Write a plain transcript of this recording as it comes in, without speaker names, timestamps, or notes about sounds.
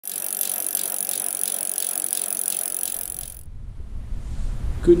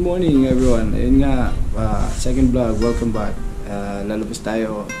Good morning everyone. Ayun nga, second vlog, welcome back. Lalabas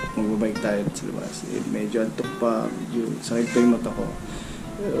tayo, magbabike tayo sa labas. Medyo antok pa, medyo sakit pa yung mata ko.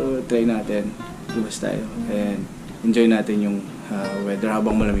 Try natin, labas tayo and enjoy natin yung weather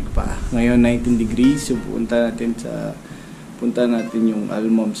habang malamig pa. Ngayon 19 degrees, so punta natin yung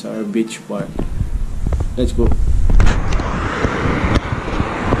Mamzar Beach Park. Let's go.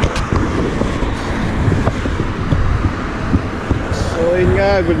 So yun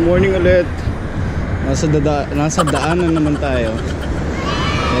nga, good morning ulit. Nasa daanan naman tayo.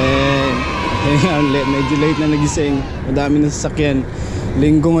 Medyo late na nagising. Madami na sasakyan.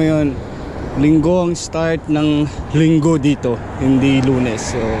 Linggo ngayon. Linggo ang start ng linggo dito, hindi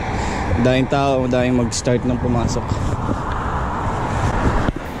Lunes. So madaming tao, madaming mag-start ng pumasok.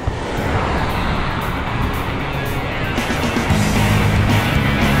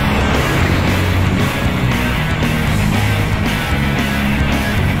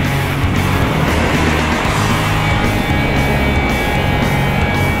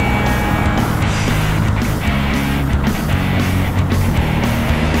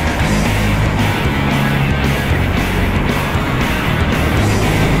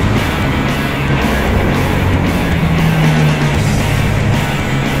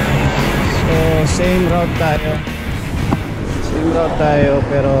 Same route tayo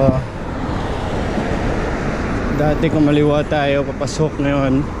pero dati kung maliwa tayo papasok,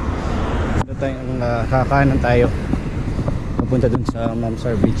 ngayon kakanan tayo papunta dun sa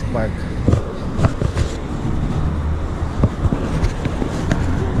Mamzar Beach Park.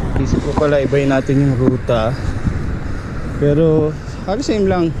 Isip ko pala ibayin natin yung ruta pero halos same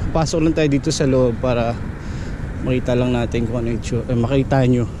lang, pasok lang tayo dito sa loob para makita lang natin kung ano yung makita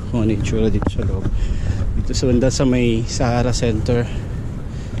nyo kung ano yung tsura dito sa loob. Dito sa banda sa may Sahara Center,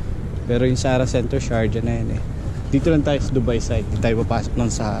 pero yung Sahara Center Sharjah na yan eh. Dito lang tayo sa Dubai side, hindi tayo papasok ng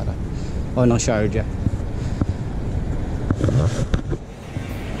Sahara o ng Sharjah.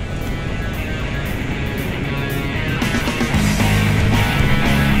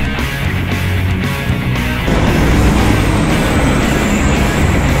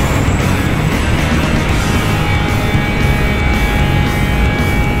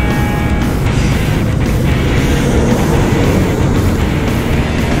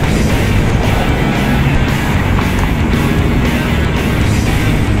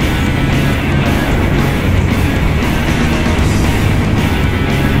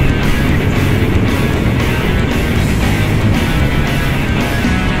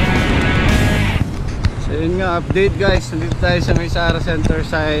 Update guys, nandito tayo sa may Sahara Center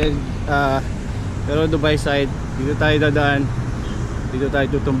side, pero Dubai side. Dito tayo dadaan, dito tayo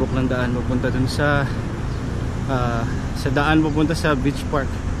tutumbok ng daan pupunta dun sa daan pupunta sa beach park,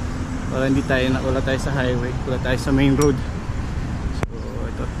 para hindi tayo wala tayo sa highway, wala tayo sa main road. So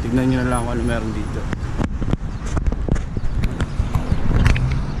ito, tignan nyo na lang kung ano meron dito.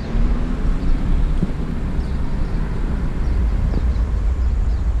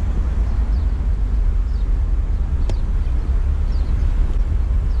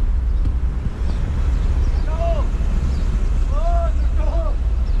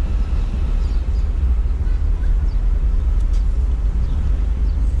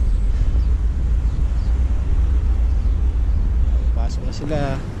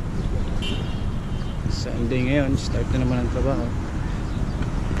 Sila Sunday ngayon, start na naman ang trabaho.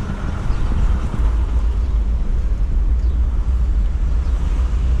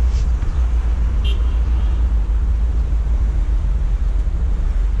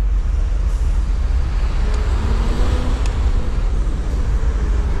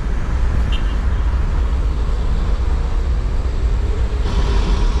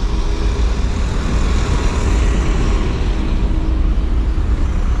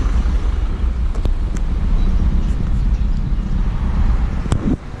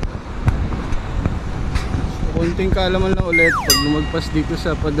 Kunting kaalaman lang ulit, pag lumagpas dito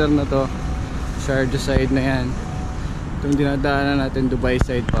sa pader na to, Sharjah side na yan. Itong dinadaanan natin Dubai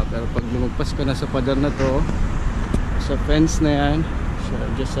side pa, pero pag lumagpas ka na sa pader na to, sa fence na yan,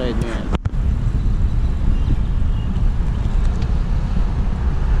 Sharjah side na yan.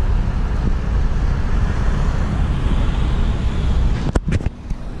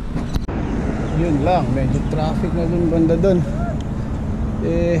 Yun lang, medyo traffic na dun banda dun.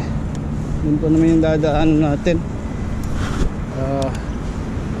 Yun pa naman yung dadaan natin.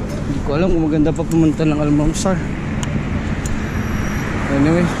 Hindi ko alam kung maganda pa pumunta ng Mamzar.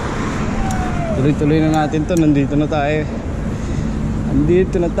 Anyway, tuloy-tuloy na natin to. Nandito na tayo.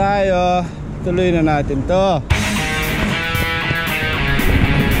 Tuloy na natin to.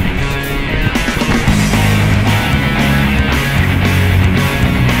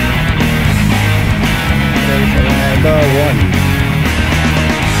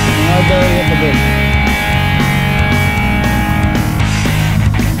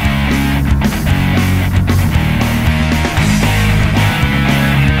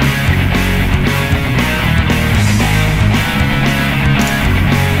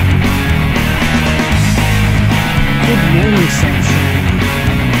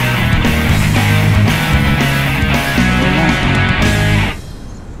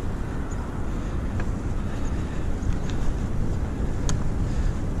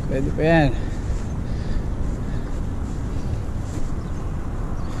 Ayan.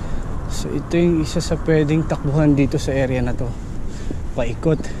 So ito yung isa sa pwedeng takbuhan dito sa area na to.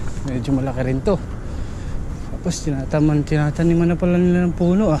 Paikot. Medyo malaki rin to. Tapos tinataniman na pala nila ng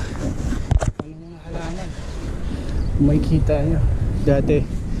puno ah. Ano mga halaman. Kung makikita nyo. Dati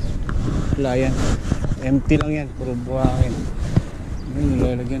wala yan. Empty lang yan. Puro buhangin. Ngayon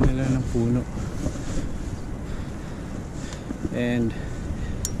nilalagyan nila ng puno. And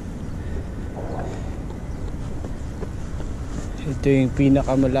ito yung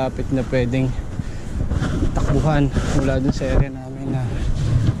pinakamalapit na pwedeng takbuhan mula dun sa area namin na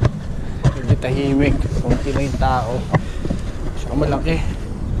medyo tahimik, konti lang yung tao, saka malaki.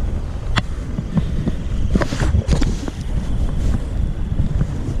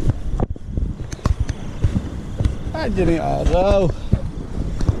 Dyan yung araw.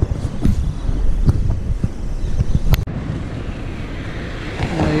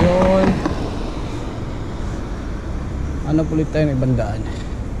 Ngayon ano ulit tayo ng ibang daan.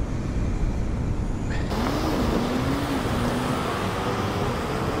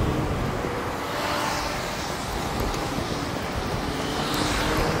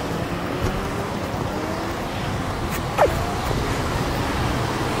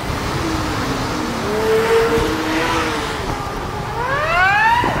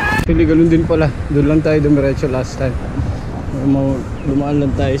 Hindi ganun din pala. Doon lang tayo dumiretso last time. Lumaan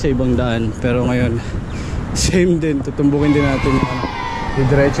lang tayo sa ibang daan. Pero ngayon same din. Tutumbukin din natin yung ano.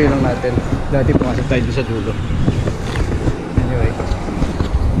 Didiretso lang natin. Dati pumasok tayo doon sa dulo. Anyway.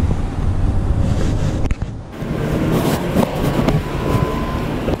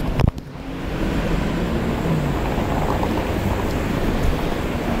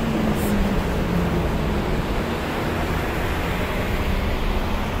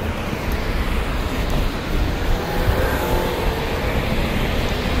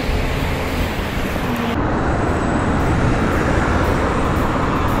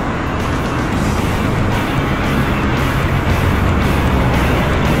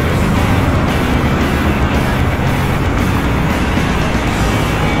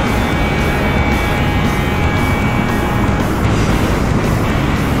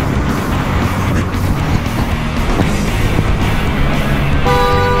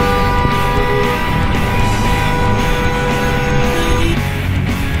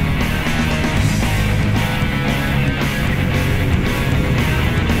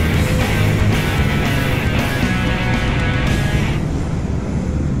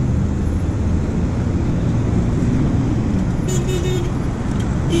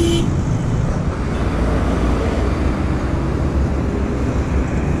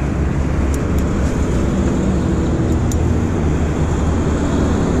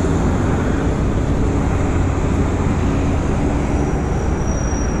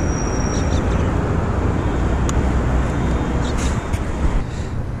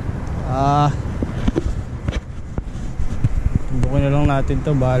 Tumbukin na lang natin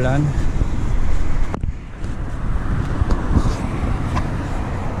to, bahalan.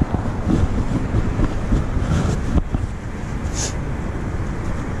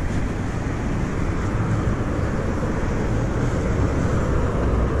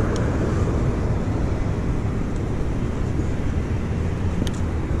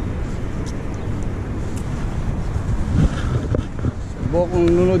 Subok kung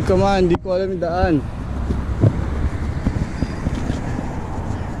nunod ka man, hindi ko alam yung daan.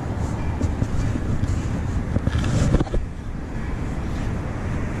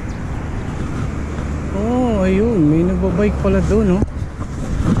 Ayun, may nagbabike pala doon, no?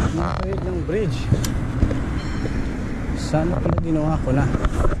 Nakahit ng bridge. Sana pala ginawa ko na.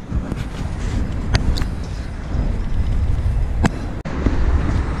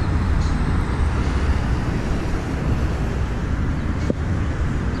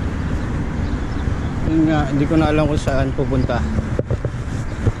 Yun nga, hindi ko na alam kung saan pupunta.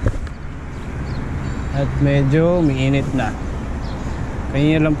 At medyo umiinit na.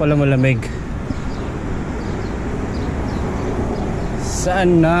 Kanya lang pala malamig.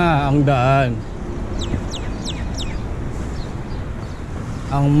 Saan na ang daan?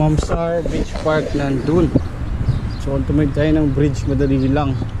 Ang Mamzar Beach Park nandun. So kung tumawid tayo ng bridge, madali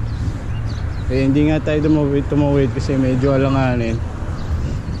lang. Kaya hindi nga tayo tumawid kasi medyo alanganin.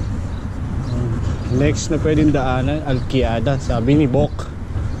 Next na pwedeng daanan, Alquiada, sabi ni Bok.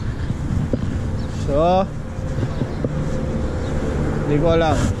 So hindi ko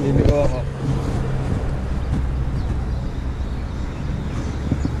alam, hindi ko ako.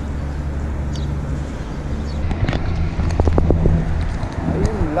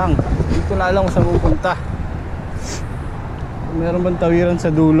 Lang, hindi ko na alam kung saan pupunta. meron bang tawiran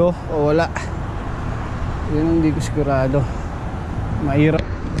sa dulo o wala. Yun ang hindi ko sigurado. Mahirap.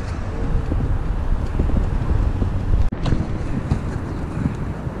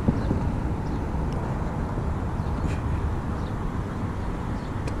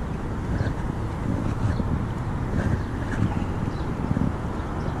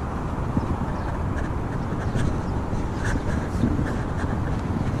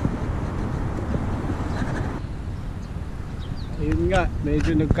 Ayun nga,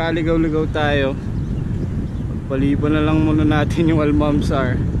 medyo nagkaligaw-ligaw tayo. Paliban na lang muna natin yung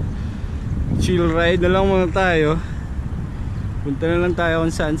Mamzar. Chill ride na lang muna tayo. Punta na lang tayo kung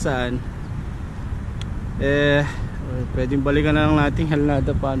saan saan. Pwedeng balikan na lang natin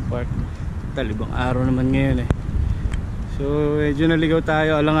Halnada Fun Park. Talibang araw naman ngayon So medyo naligaw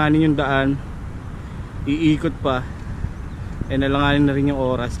tayo. Alanganin yung daan. Iikot pa. Nalanganin na rin yung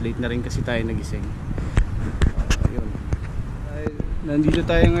oras. Late na rin kasi tayo nagising. Nandito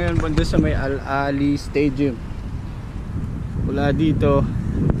tayo ngayon banda sa may Al-Ali Stadium. Wala dito,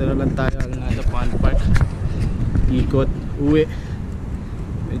 punta na lang tayo Halnada Fun Park. Ikot, uwi.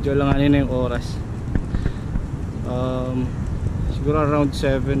 Medyo lang na yung oras. Siguro around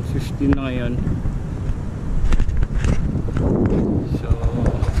 7:15 na ngayon. So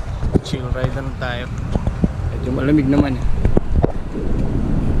chill ride na lang tayo. Medyo malamig naman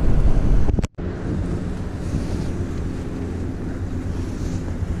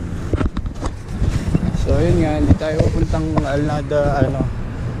So ayun nga, hindi tayo pupuntang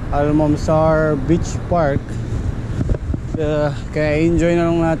Mamzar Beach Park. Kaya enjoy na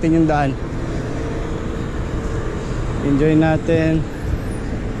lang natin yung daan. Enjoy natin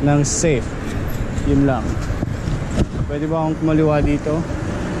ng safe. Yun lang. Pwede ba akong kumaliwa dito?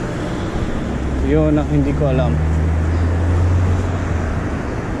 Yun ang hindi ko alam.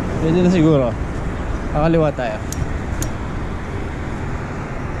 Pwede na siguro. Kakaliwa tayo.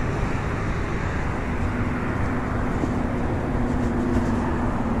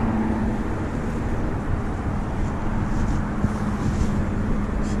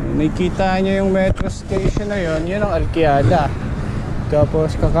 Nakikita nyo yung metro station na yun. Yun ang Alquiada.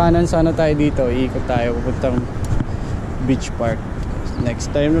 Tapos kakanan sana tayo dito. Iikot tayo pupuntang beach park.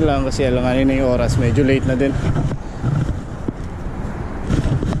 Next time na lang kasi alanganin na yung oras. Medyo late na din.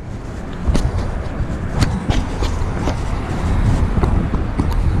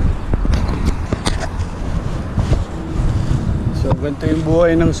 So ganito yung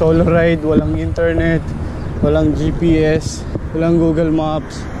buhay ng solo ride. Walang internet, walang GPS, walang Google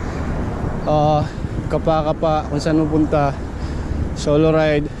Maps. Kapa-kapa kung saan pupunta. Solo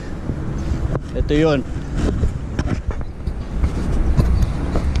ride. Ito yun.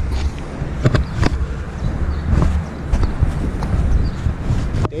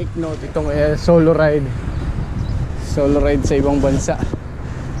 Take note, itong solo ride. Solo ride sa ibang bansa.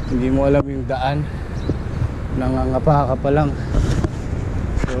 Hindi mo alam yung daan. Nangangapa ka pa lang.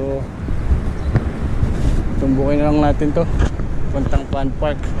 So tumbukin na lang natin to. Puntang Fun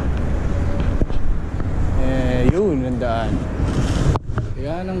Park. Yun ang daan.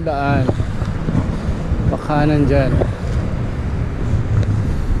 Yan ang daan. Pakanan dyan.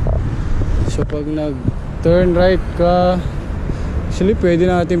 So pag nag turn right ka, actually pwede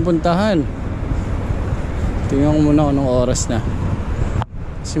natin puntahan. Tingnan ko muna kung anong oras na.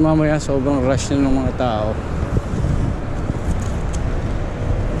 Kasi mamaya sobrang rush na ng mga tao.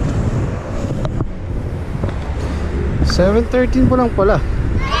 $7:13 po lang pala.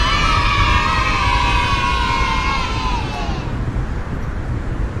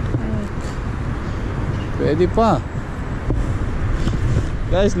 Pwede pa.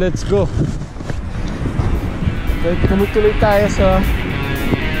 Guys, let's go. Tumutuloy tayo sa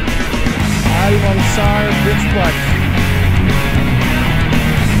Mamzar Beach Park.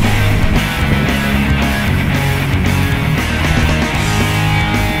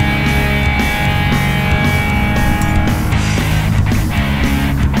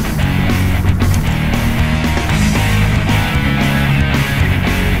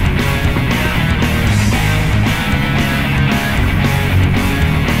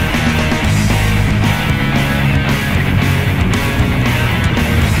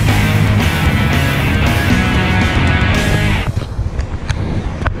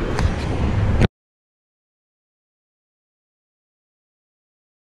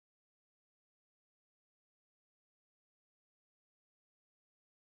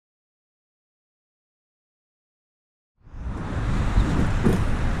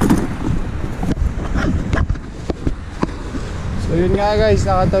 So yun nga guys,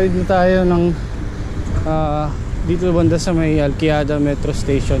 nakatawid na tayo ng dito banda sa may Alquiada Metro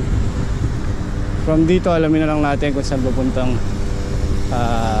Station. From dito alamin na lang natin kung saan papuntang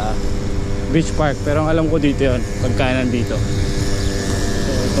beach park. Pero ang alam ko dito yun, pagkaanan dito.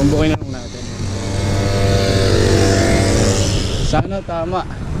 So tumbukin na lang natin. Sana tama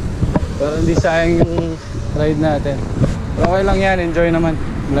para hindi sayang yung ride natin. Pero okay lang yan, enjoy naman.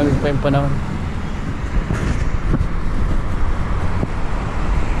 Malamig pa yung panahon.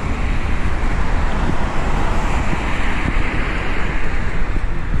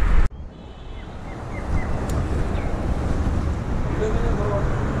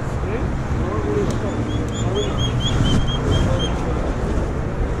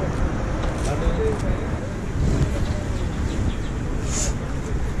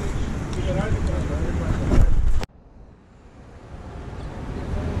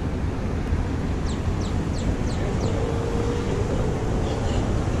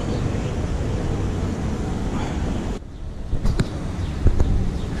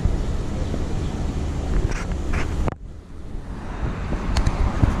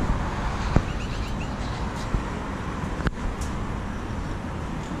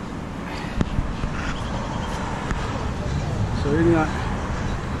 So yun nga,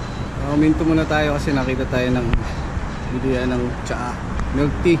 minto muna tayo kasi nakita tayo ng BD1 ng tsaa, milk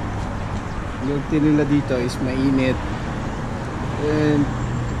tea. Milk tea nila dito is mainit and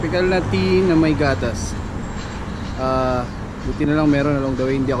typical na tea na may gatas. Buti na lang meron along the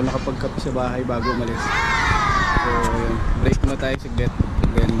way, hindi ako nakapagkape sa bahay bago umalis. So yun, break muna tayo saglit.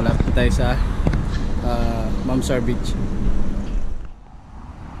 Then malapit tayo sa Mamzar beach.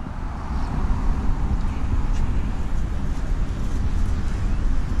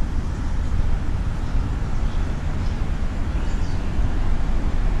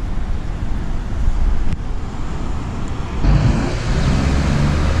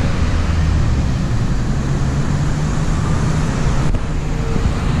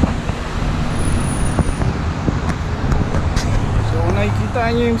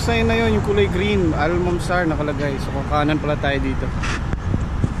 Nakikita nyo yung sign na yun, yung kulay green, Mamzar nakalagay. So kakanan pala tayo dito.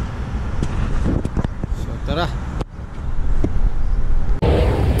 So tara.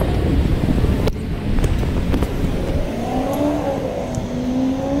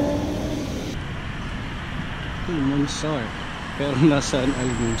 Mamzar, pero nasaan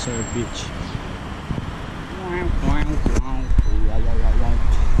Mamzar beach?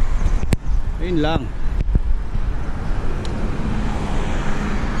 Ayun lang.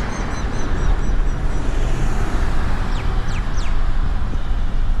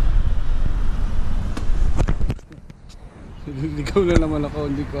 Naligaw na naman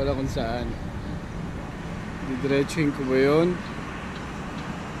ako, hindi ko alam kung saan. Didiretsuhin ko ba yun?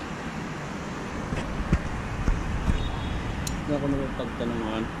 Hindi ako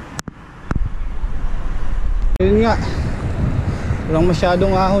napagtanungan. Ayun nga, walang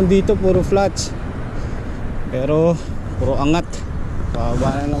masyadong ahon dito, puro flats. Pero puro angat.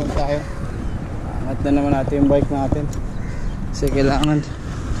 Pababa na naman tayo. Angat na naman natin yung bike natin. Kasi kailangan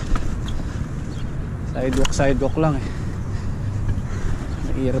sidewalk lang eh.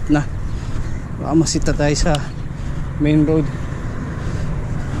 Hirap na. Baka masita tayo sa main road.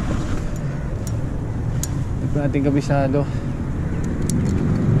 Hindi natin kabisado.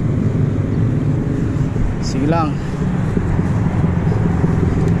 Sige lang.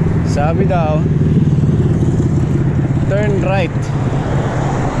 Sabi daw turn right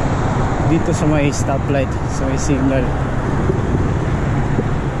dito sa may stoplight, sa may signal.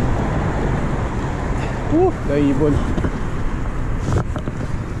 Gaibon.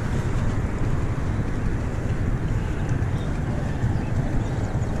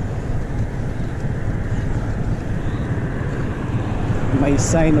 May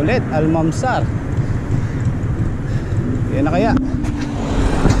sign ulit, Mamzar. Yan na kaya.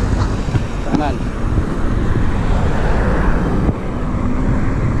 Kanan.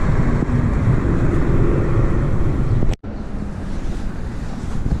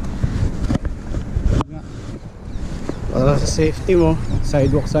 Para sa safety mo,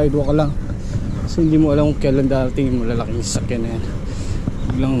 sidewalk ka lang. Kasi hindi mo alam kung kailan darating yung malalaking sasakyan na yan.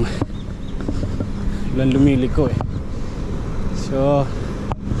 Biglang lumiliko eh. So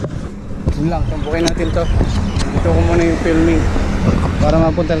yun lang, tumbukin natin to. Ito ko muna yung filming para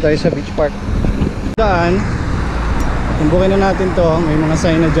mapunta tayo sa beach park. Daan, tumbukin na natin to. May mga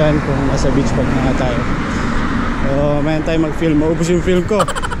sign na dyan kung nasa beach park na nga tayo. So mayan tayo mag film. Maubos yung film ko.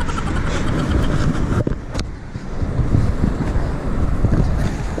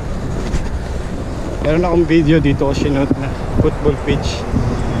 Meron akong video dito ko sinot na football pitch.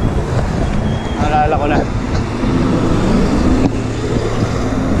 Naalala ko na.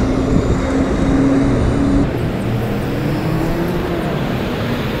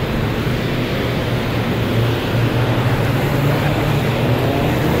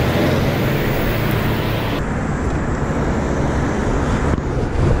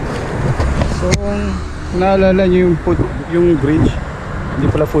 So kung naalala nyo yung bridge, hindi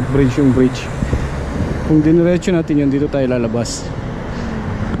pala footbridge, yung bridge, kung diniretso natin yun, dito tayo lalabas.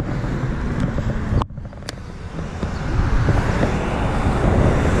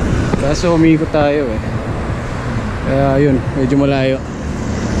 Kaso umiikot tayo eh, kaya yun, medyo malayo.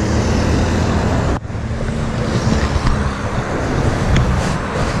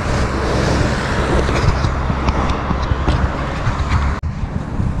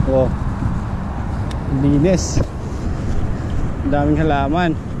 Wow, linis, ang daming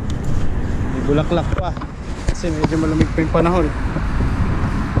halaman, may bulaklak pa kasi medyo malamig pa yung panahon.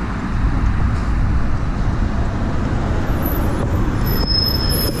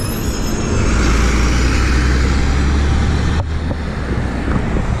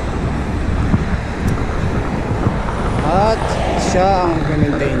 At siya ang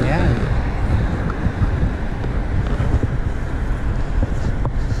ganitay niyan.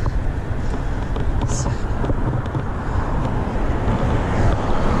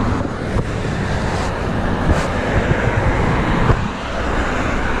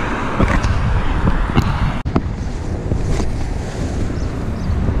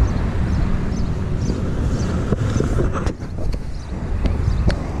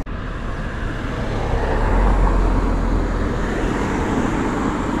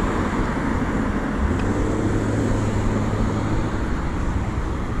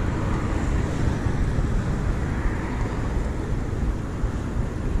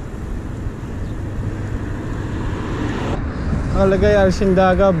 Nakalagay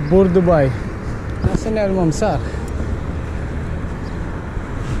Arsindaga, Burdubay. Nasaan na Mamzar?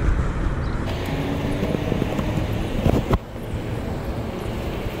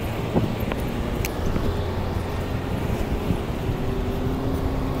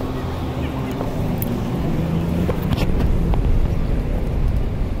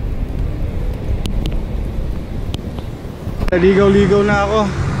 Naligaw-ligaw na ako.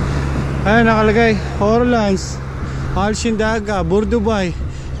 Ayun, nakalagay Horlands, Arsindaga, Burdubay.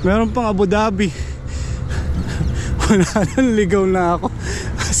 Meron pang Abu Dhabi. Wala nang, ligaw na ako.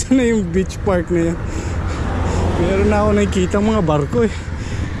 Asan na yung beach park na yan? Meron na ako nakikita mga barko eh.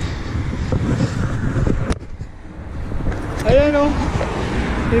 Ayan o,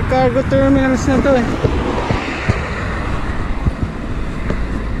 yung cargo terminals na to eh.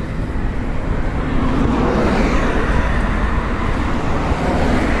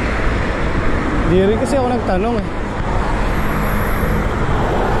 Di rin kasi ako nagtanong eh.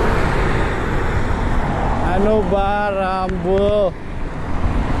 Ano ba, Rambo?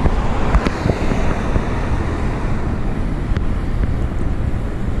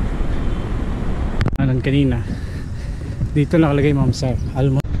 Anan kanina. Dito nakalagay Mamzar.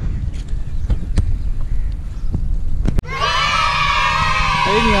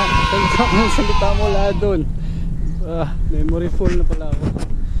 Ayun nga, salita mo lahat doon. Memory full na pala ako.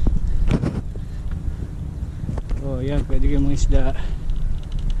 Oh, yan, pwede kayong mga isda.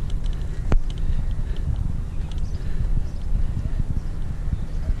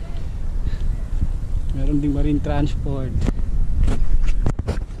 Meron ding marine transport.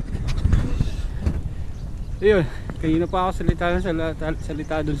 Ayun, kanina pa ako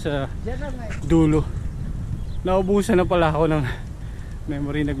salita dun sa dulo. Naubusan na pala ako ng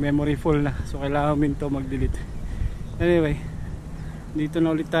memory, nag-memory full na. So kailangan minto mag-delete. Anyway, dito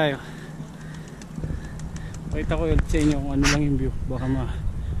na ulit tayo. Pakita ko ulit sa inyo kung ano lang yung view. Baka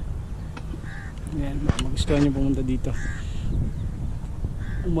magustuhan nyo pumunta dito.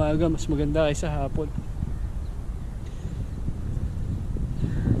 Umaga mas maganda kaysa hapon.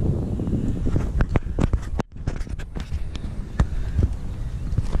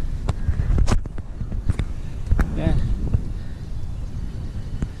 Yan.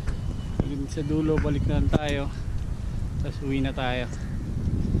 Sa dulo balik na tayo. Tapos uwi na tayo.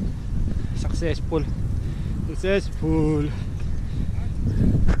 Successful. Sila,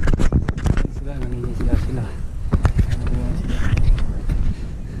 naningisila sila.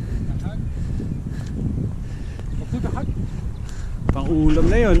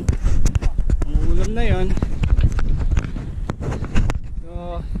 Pang-ulam na yun.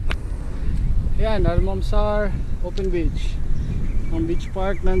 So, yan, Mamzar Open Beach. Ang beach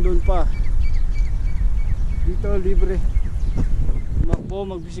park nandun pa. Dito libre.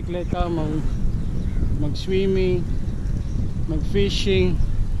 Tumakbo, magbisikleta, mag-swimming, mag-fishing,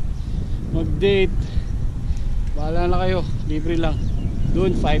 mag-date. Bahala na kayo, libre lang.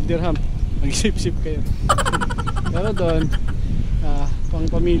 Doon 5 dirham, mag-sip-sip kayo. Pero doon, pang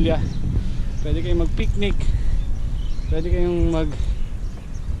pamilya, pwede kayong mag-picnic, pwede kayong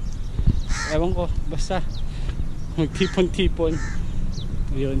ewan ko, basta magtipon-tipon.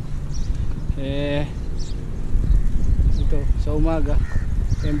 Ayun. ito sa umaga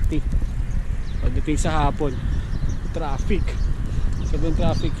empty. Pagdating sa hapon traffic, sobrang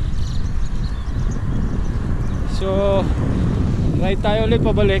traffic. So ride tayo ulit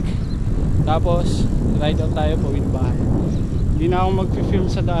pabalik, tapos ride out tayo pauwi ng bahay. Hindi na ako mag-film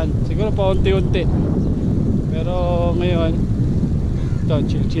sa daan, siguro pa unti-unti, pero ngayon ito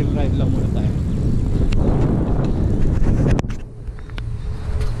chill ride lang muna tayo.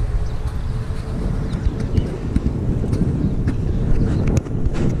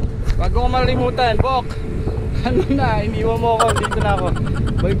 Bago ko malimutan, Bok, ano na, iniwan mo ako, dito na ako.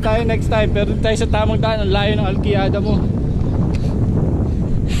 Balik tayo next time, pero tayo sa tamang daan. Ang layo ng alkiyada mo.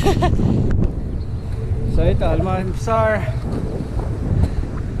 So ito, Mamzar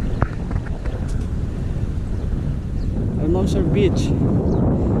Mamzar Beach,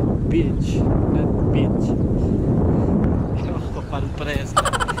 not beach. Parang parehas.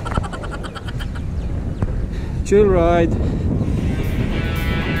 Chill ride.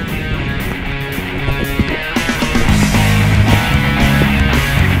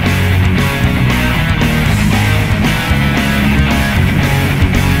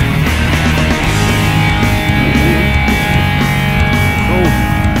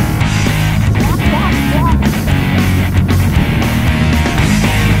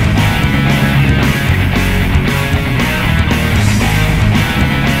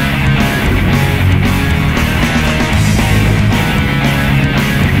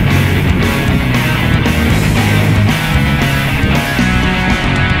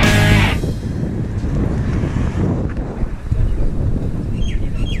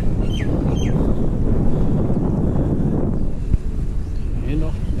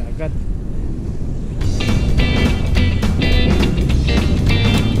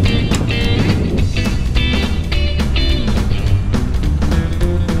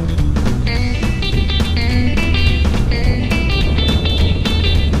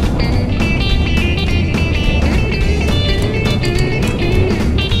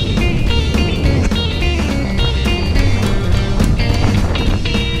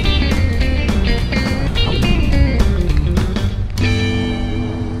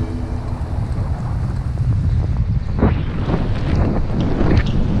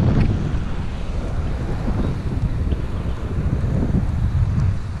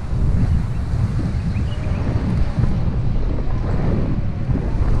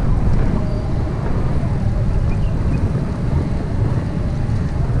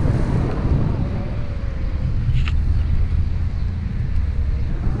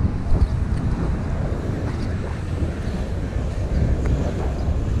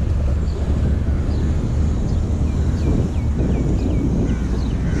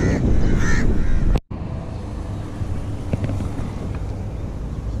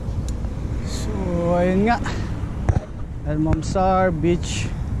 Ayun nga, Mamzar Beach.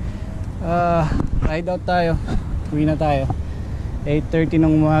 Ride out tayo, uwi na tayo 8:30 ng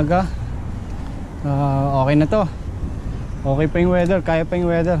umaga. Okay na to, okay pa yung weather, kaya pa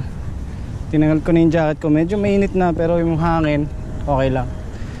yung weather. Tinanggal ko na yung jacket ko, medyo mainit na, pero yung hangin okay lang,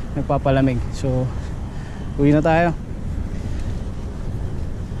 nagpapalamig. So uwi na tayo.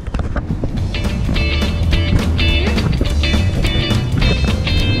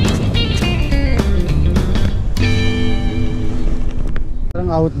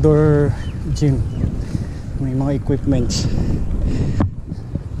 Outdoor gym, may mga equipments,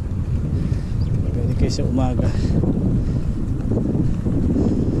 pwede kayo sa umaga.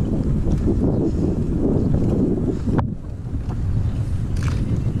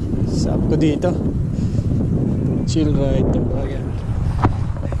 Sakto dito, chill ride talaga.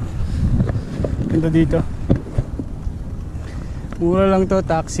 Ganda dito, mura lang to.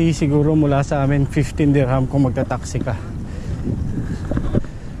 Taxi siguro mula sa amin 15 dirham kung magta-taxi ka.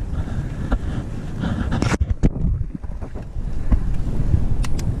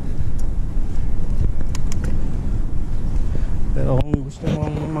 Pero kung gusto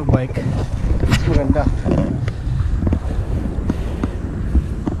mong mag-bike, mas maganda.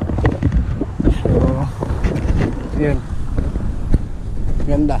 So, yun.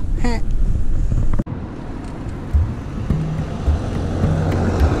 Ganda.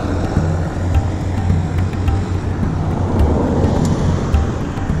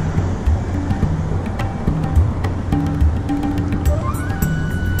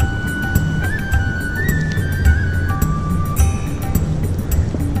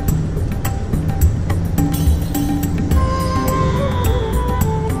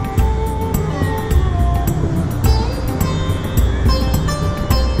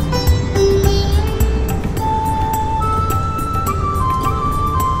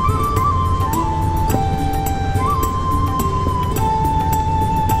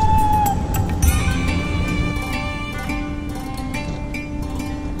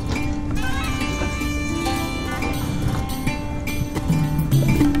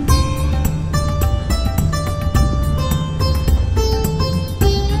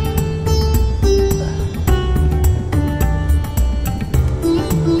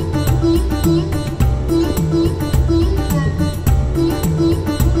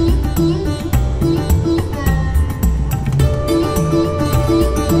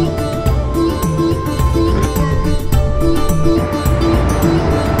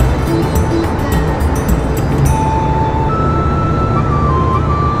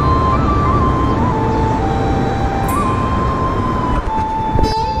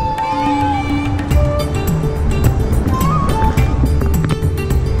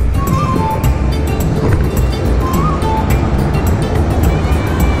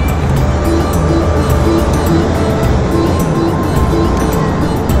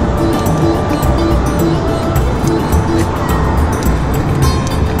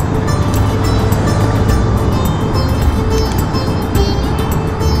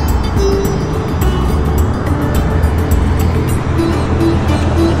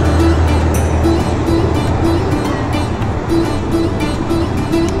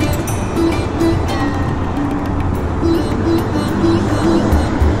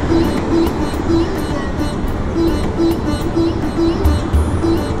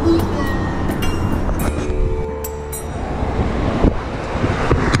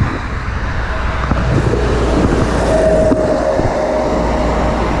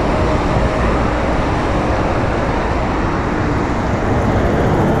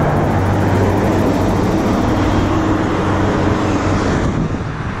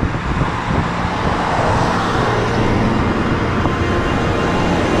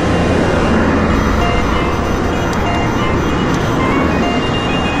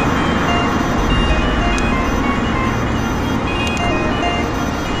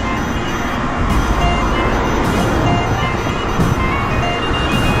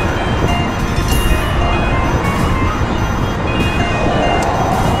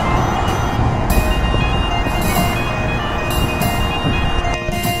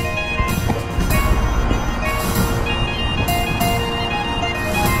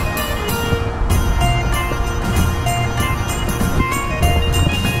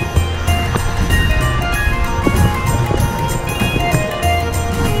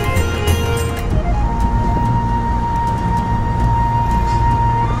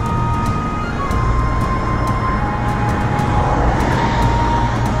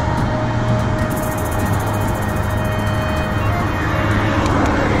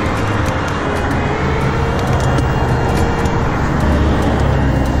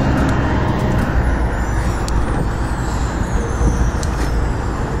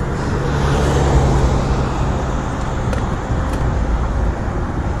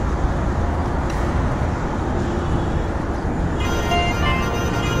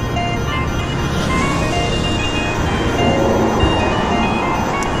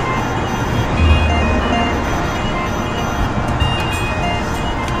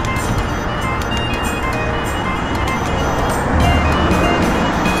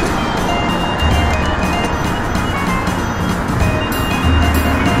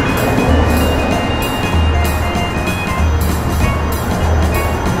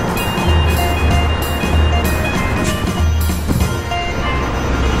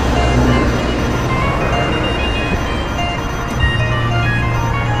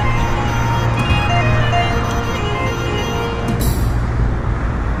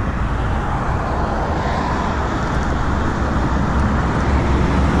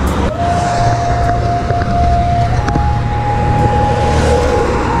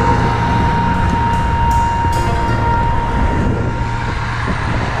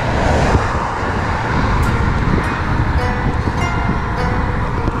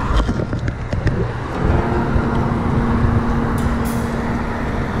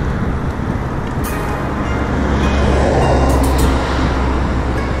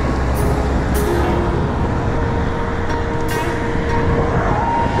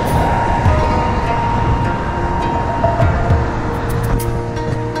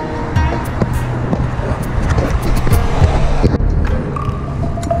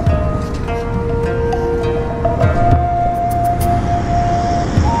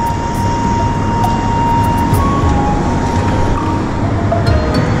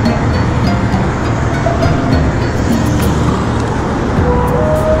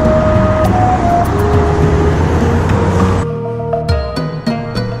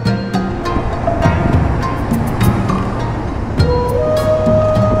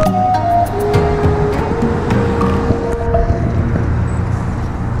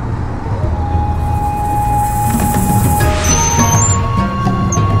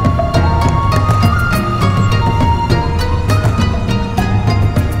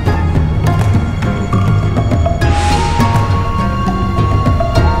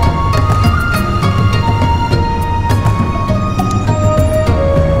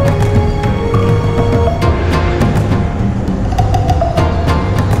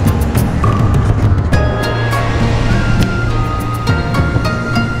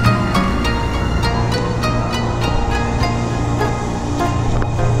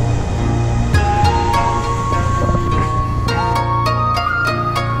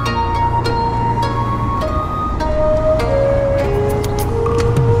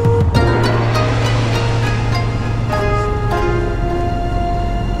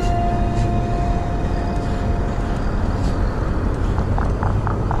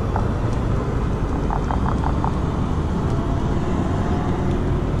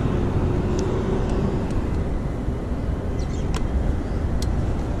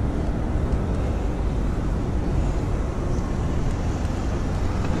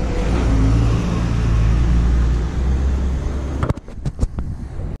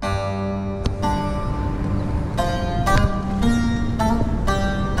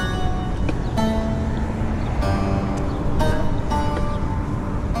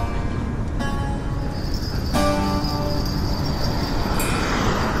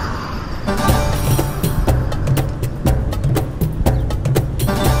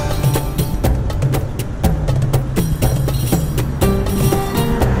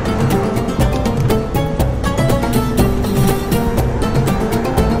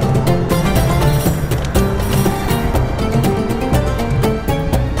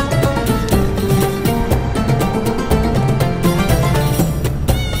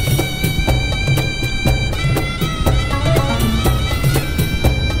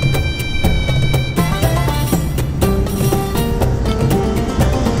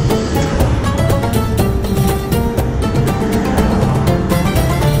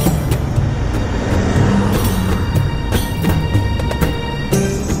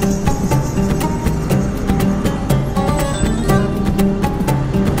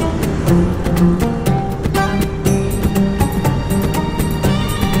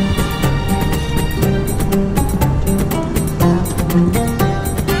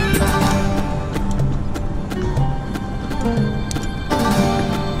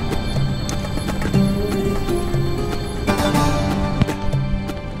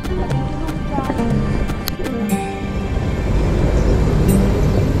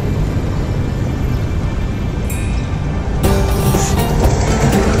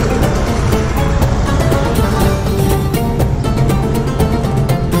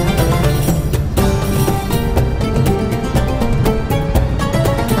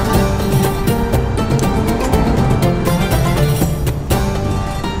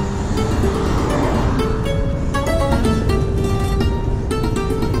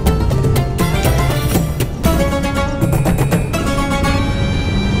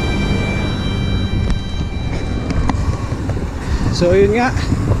 So yun nga,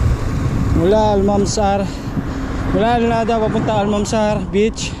 mula Mamzar, mula Alnada papunta Mamzar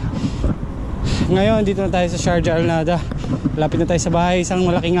Beach. Ngayon dito na tayo sa Sharjah Alnada. Lapit na tayo sa bahay. Isang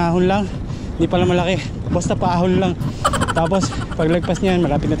malaking ahon lang, hindi pala malaki, basta paahon lang. Tapos paglagpas niyan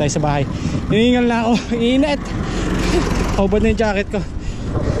malapit na tayo sa bahay. Hiningal na ako, init. Hubad na yung jacket ko.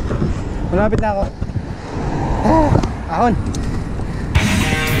 Malapit na ako. Ahon.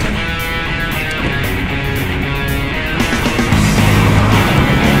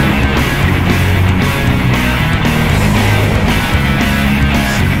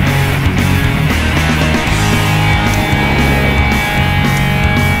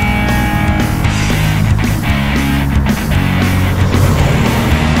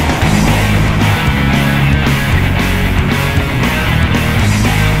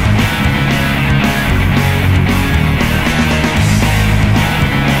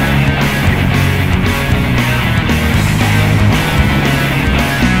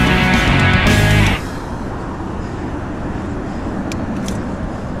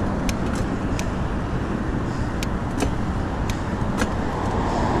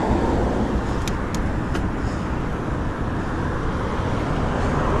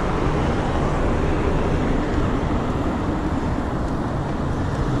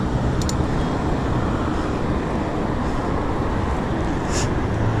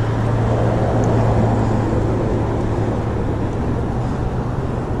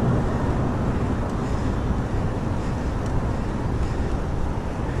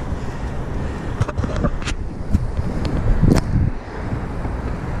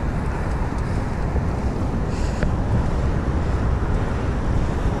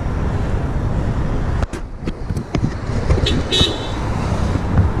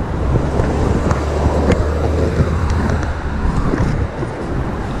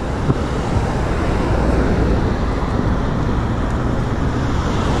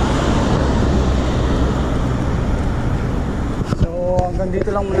 Dito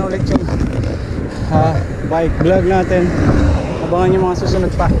lang muna ulit yung bike vlog natin. Abangan yung mga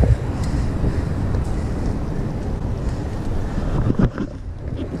susunod pa.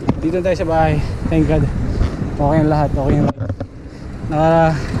 Dito tayo sa bahay. Thank God. Okay yung lahat. Okay yung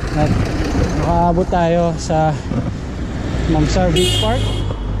lahat. Nakaabot tayo sa Mamzar Beach Park.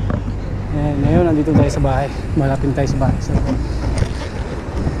 And ngayon nandito tayo sa bahay. Malapit tayo sa bahay. So,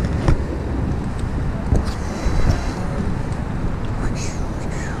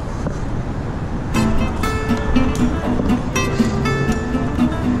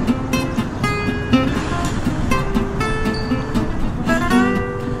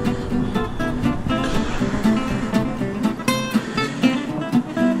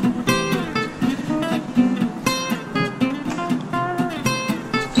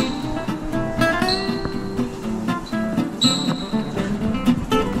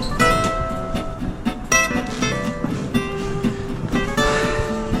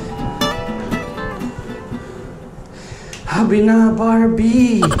 habi na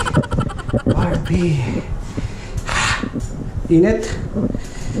Barbie. Barbie. Init.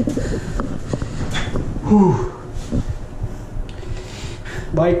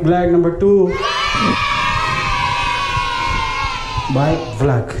 Bike vlog number 2. Bike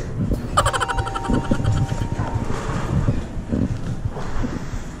vlog.